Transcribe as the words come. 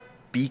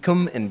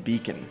Beacom and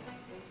Beacon.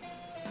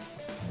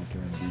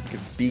 Beacom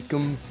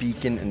Beacom,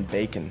 Beacon, and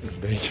Bacon.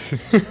 and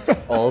Bacon.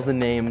 All the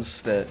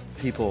names that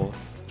people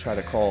try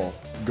to call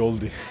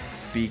Goldie.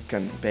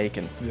 Beacon,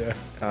 Bacon.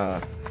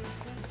 Yeah.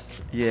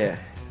 Yeah.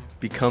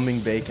 Becoming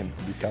Bacon.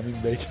 Becoming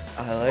Bacon.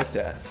 I like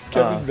that.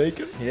 Kevin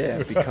Bacon?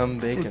 Yeah, Become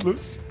Bacon.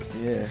 Footloose?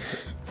 Yeah.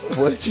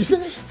 What did you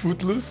say?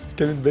 Footloose?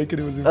 Kevin Bacon,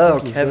 he was in Oh,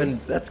 Footloose. Kevin.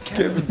 Right? That's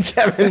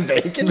Kevin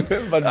Bacon.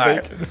 But All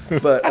right. Bacon.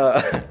 But,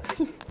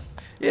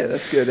 yeah,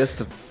 that's good. That's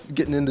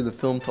getting into the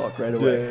film talk right away. Yeah.